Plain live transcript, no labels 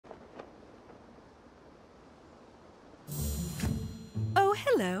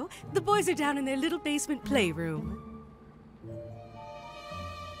hello. The boys are down in their little basement playroom.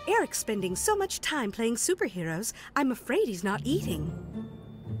 Eric's spending so much time playing superheroes, I'm afraid he's not eating.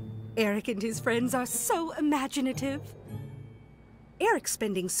 Eric and his friends are so imaginative. Eric's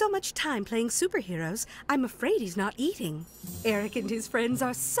spending so much time playing superheroes, I'm afraid he's not eating. Eric and his friends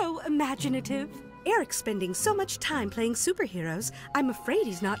are so imaginative. Eric's spending so much time playing superheroes, I'm afraid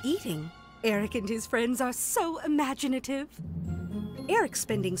he's not eating. Eric and his friends are so imaginative. Eric's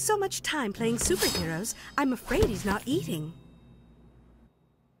spending so much time playing superheroes, I'm afraid he's not eating.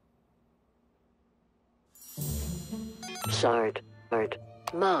 Shard,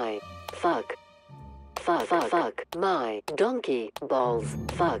 my, fuck, my, donkey, balls,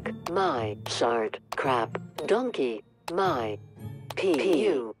 fuck, my, shard, crap, donkey, my,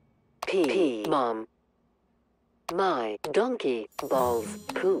 pee, mom, my, donkey, balls,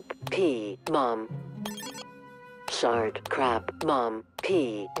 poop, pee, mom, shard, crap, mom,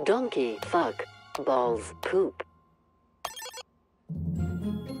 pee, donkey, fuck, balls, poop.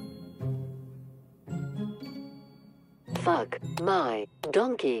 Fuck, my,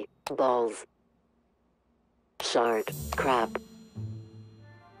 donkey, balls, shard, crap,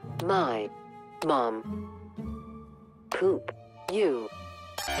 my, mom, poop, you,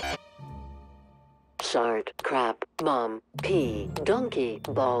 shard, crap, mom, pee, donkey,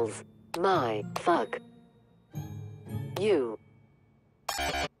 balls, my, fuck, you,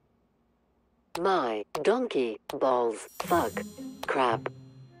 my, donkey, balls, fuck, crap,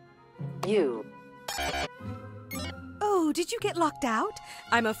 you. Oh, did you get locked out?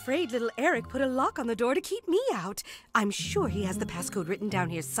 I'm afraid little Eric put a lock on the door to keep me out. I'm sure he has the passcode written down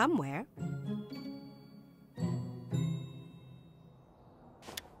here somewhere. Okay,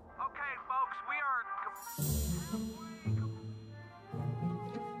 folks, we are...